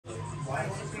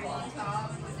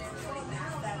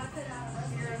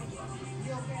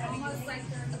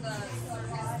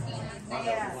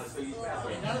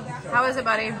How is it,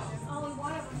 buddy?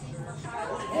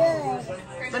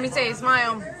 Good. Let me see.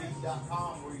 Smile.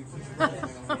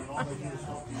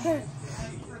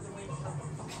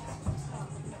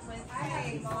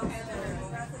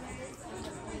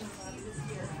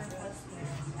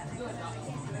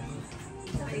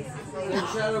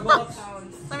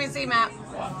 Let me see, Matt.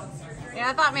 Yeah,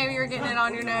 I thought maybe you were getting it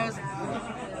on your nose.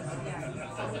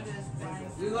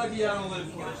 You're lucky I don't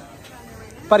live close.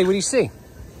 Buddy, what do you see?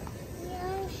 The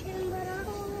ocean, but I don't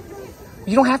want to go.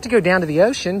 You don't have to go down to the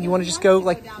ocean. You want to just go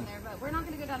like... Down there, but we're not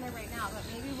going to go down there right now, but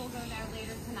maybe we'll go there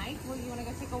later tonight. Well, you want to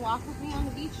go take a walk with me on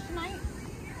the beach tonight?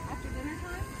 After dinner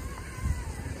time?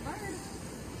 The bird.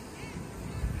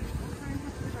 We'll try and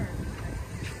touch the bird.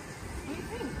 What do you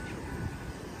think?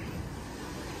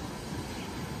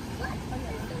 What? Is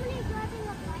somebody driving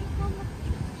a bike on the...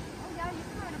 Oh yeah, you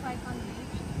can ride a bike on the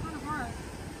beach. It's kind of hard.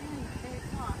 It's very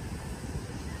soft.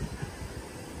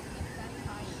 Fat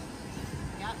tires.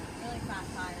 Yep, really fat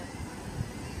tires.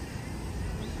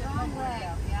 Strong leg.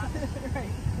 Yeah.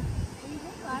 Right. What do you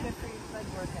think, guys? Good for your leg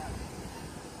workout.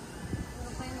 You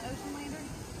want to play in the ocean later?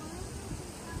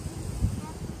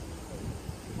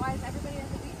 Why is everybody at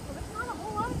the beach? Well, there's not a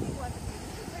whole lot of people at the beach.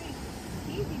 It's a pretty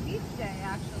easy beach day,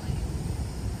 actually.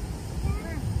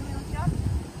 Here, can we look you up?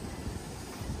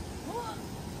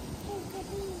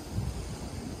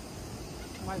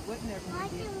 Why wouldn't there Why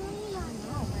be? can we on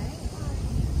No, right?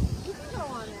 You can go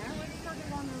on there. We're just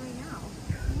talking on there right now.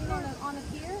 You mean on a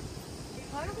pier?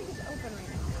 Well, I don't think it's open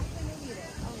right now. Actually, maybe it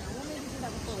is. Oh no, we'll maybe do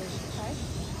that before we leave, okay?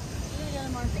 We're gonna go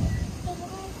to market.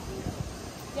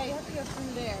 Yeah, you have to go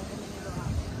through there and then you go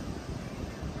out.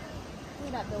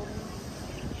 Look at that building.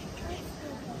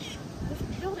 This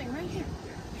building right here.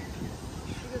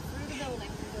 You go through the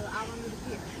building and go out onto the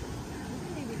pier. You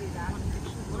can maybe do that.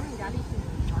 Learn, Daddy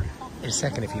can In a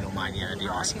second, if you don't mind. Yeah, that'd be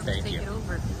awesome. Thank you. They don't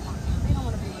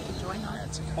want to be able to join us.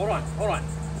 That's okay. Hold on, hold on.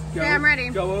 Go, Yeah, I'm ready.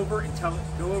 Go over and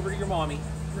go over to your mommy.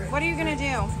 What are you gonna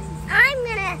do? I'm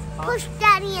gonna push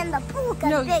Daddy in the pool because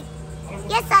No. Big...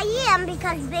 Yes, I am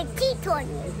because Big T told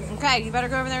me. Okay, you better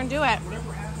go over there and do it.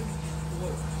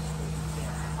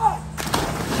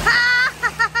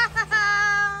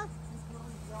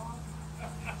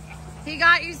 He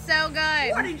got you so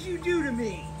good. What did you do to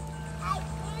me? I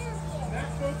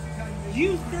do.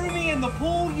 You threw me in the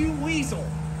pool, you weasel.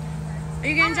 Are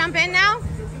you gonna jump in now?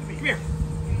 Come here.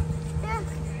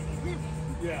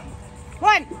 Yeah.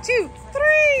 1, 2,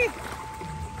 3.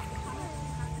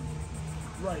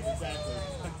 Right, exactly.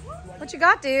 What you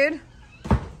got, dude?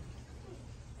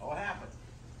 What happened?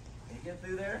 Can you get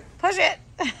through there? Push it.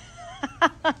 That's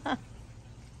how I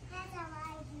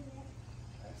do it.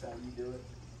 That's how you do it.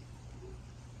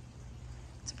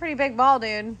 It's a pretty big ball,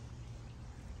 dude.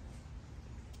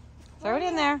 Throw it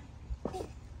in there.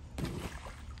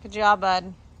 Good job,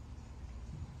 bud.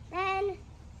 Then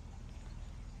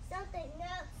something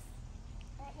else.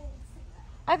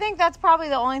 I think that's probably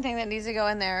the only thing that needs to go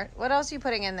in there. What else are you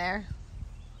putting in there?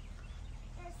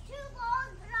 There's 2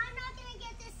 balls, but I'm not gonna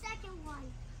get the second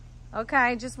one.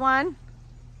 Okay, just one?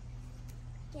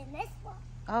 Get this one.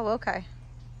 Oh, okay.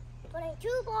 Putting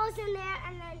 2 balls in there,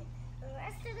 and then the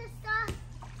rest of the stuff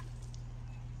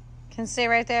Can stay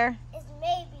right there. is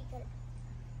maybe good.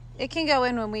 It can go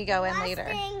in when we go in Last later.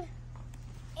 thing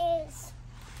is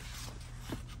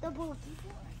the boogie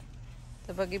board.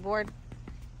 The boogie board.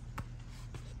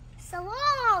 So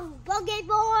long, boogie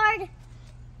board.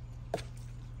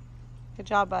 Good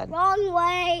job, bud. Wrong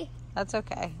way. That's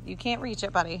okay. You can't reach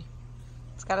it, buddy.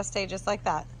 It's got to stay just like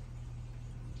that.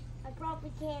 I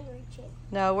probably can reach it.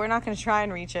 No, we're not going to try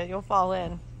and reach it. You'll fall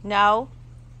in. No.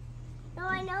 No,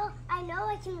 I know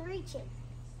I can reach it.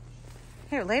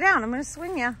 Here, lay down. I'm going to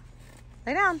swing you.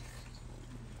 Lay down.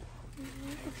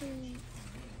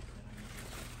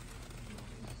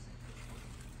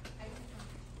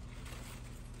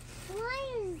 Why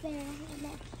is there a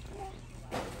hammock here?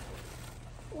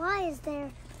 Why is there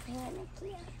a hammock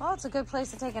here? Well, it's a good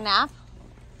place to take a nap.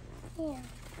 Yeah.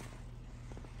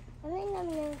 I think I'm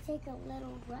going to take a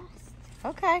little rest.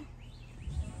 Okay.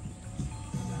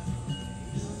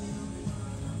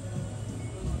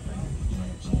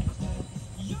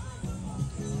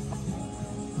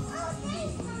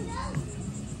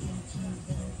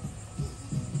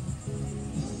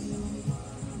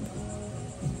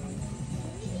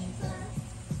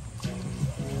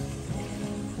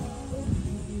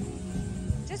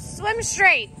 Just swim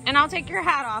straight, and I'll take your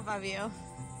hat off of you.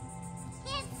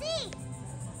 Can't see.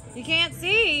 You can't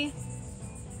see?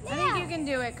 I think you can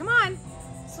do it. Come on.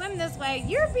 Swim this way.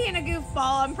 You're being a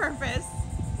goofball on purpose.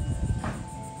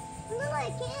 No, I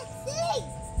can't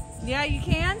see. Yeah, you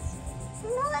can't? No,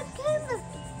 I can't.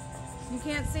 You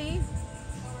can't see?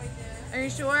 Are you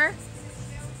sure?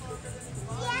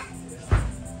 Yeah.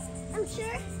 I'm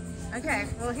sure. Okay,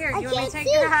 well here, do you I want me to can't take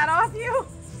see. your hat off you?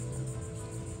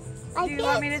 I Do you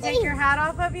want me to take your hat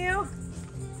off of you?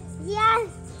 Yes,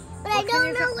 but Well, I can don't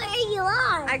you know co- where you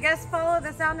are. I guess follow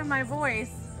the sound of my voice.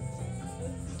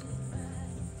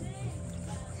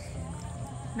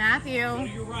 Matthew, Go to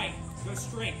your right. Go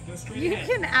straight. Go straight you ahead.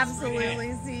 can Straight absolutely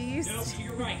ahead. see. You No, to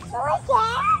your right. No, I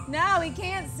can't. No, he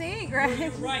can't see, Go to your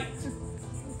Greg. right.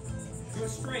 Go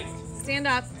straight. Stand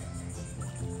up.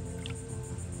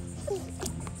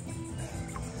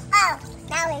 Oh,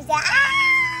 now he's there.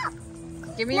 Ah!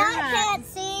 Give me Now your I hat. can't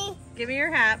see. Give me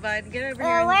your hat, bud. Get over Oh,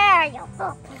 here. where are you?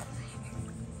 Oh.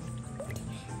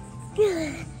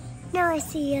 Now I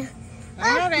see you.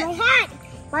 I Oh, have it. my hat.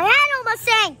 My hat almost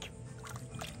sank.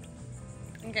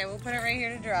 Okay, we'll put it right here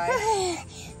to dry.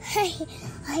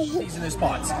 These are the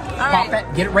spots. Pop right.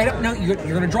 it. Get it right up. No, you're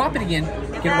going to drop it again.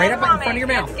 Get it right up in front of your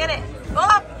mouth. Get it. Go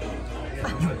up.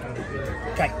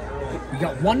 Okay. You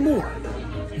got one more.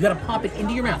 You got to pop it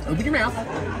into your mouth. Open your mouth.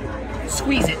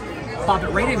 Squeeze it. Pop it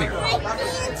right in there. I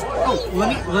can't see. Oh,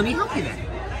 let me help you then.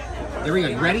 There we go.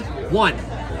 You ready? 1,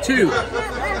 2.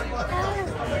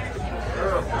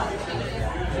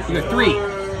 You got 3,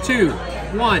 2,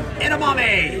 1.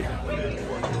 Edamame.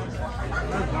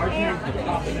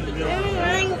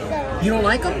 You don't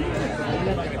like them?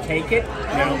 You're gonna take it.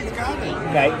 No.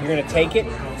 Okay. You're gonna take it.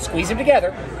 Squeeze them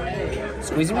together.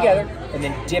 Squeeze them together, and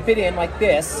then dip it in like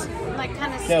this. Like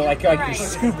kind of. No, like you're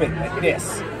scooping like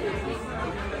this.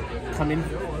 Come in.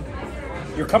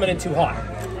 You're coming in too hot.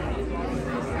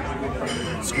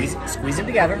 Squeeze it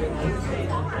together,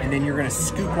 and then you're gonna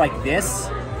scoop like this.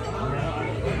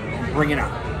 Bring it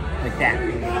up, like that.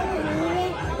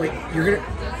 Wait, you're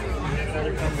gonna.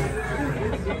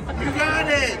 You got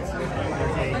it!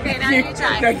 Okay, now you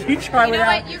try. No, you try You know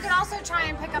without. what? You can also try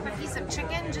and pick up a piece of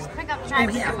chicken. Just try Oh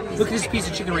and pick yeah, up a piece look of at this piece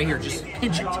of chicken right here. Just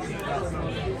pinch it.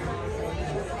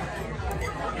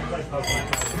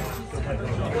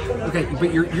 Okay,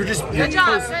 but you're just. Good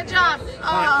job. Good job.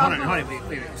 Hold on.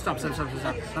 Wait. Stop.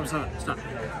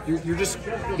 You're just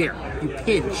there. You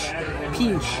pinch.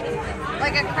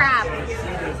 Like a crab.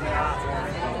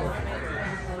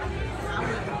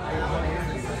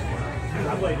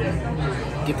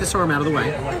 Get this arm out of the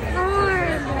way.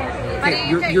 Buddy, Okay,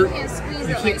 you can't squeeze you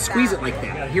it can't like squeeze that. it like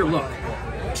that. Here, look.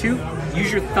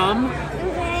 Use your thumb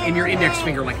and your index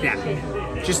finger like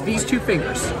that. Just these two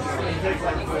fingers.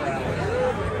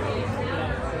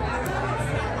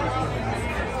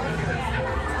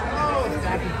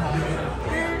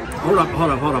 Hold up.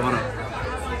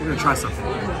 We're gonna try something.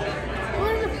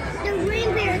 The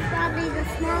green bear is probably the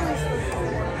smallest.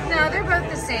 No, they're both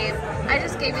the same. I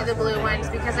just gave you the blue ones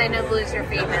because I know blue's your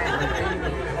favorite.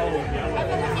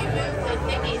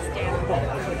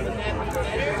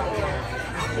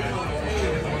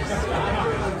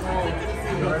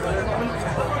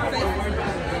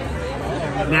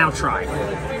 Now try.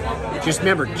 Just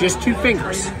remember, just two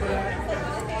fingers.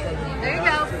 There you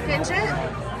go. Pinch it.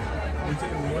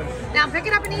 Now pick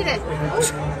it up and eat it.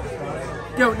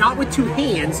 No, not with two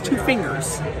hands, two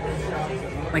fingers.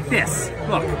 Like this.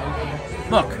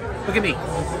 Look at me.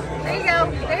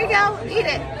 There you go. Eat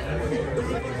it.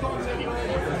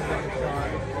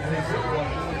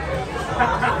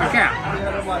 Look out.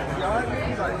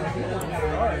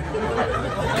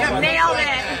 Nailed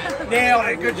it. Nailed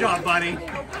it. Good job, buddy.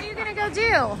 What are you gonna go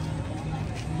do?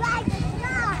 Right,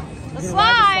 The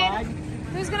slide.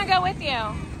 Who's gonna go with you?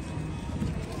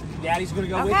 Daddy's gonna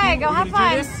go with you. Okay, go We're have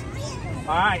gonna do fun. this?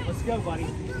 All right, let's go, buddy.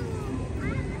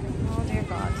 Oh dear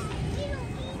God.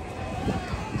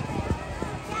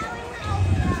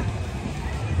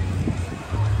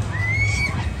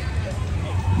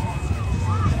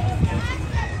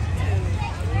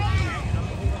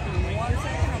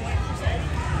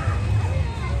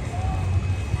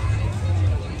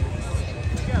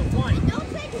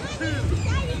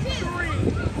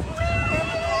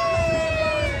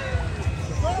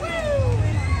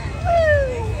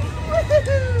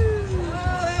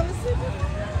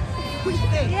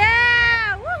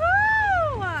 Yeah!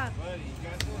 Woohoo!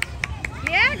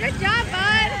 Yeah, good job,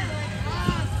 bud.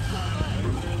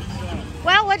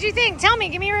 Well, what'd you think? Tell me,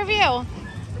 give me a review.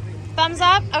 Thumbs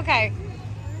up? Okay.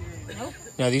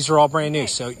 No, these are all brand new,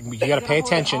 so you gotta pay All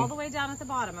attention. the way down at the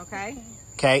bottom, okay?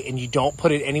 Okay, and you don't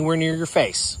put it anywhere near your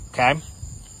face, okay?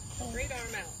 Straight arm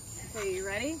out. Okay, you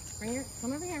ready?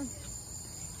 Come over here.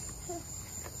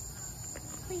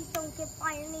 Please don't get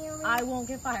fire near me. I won't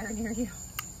get fire near you.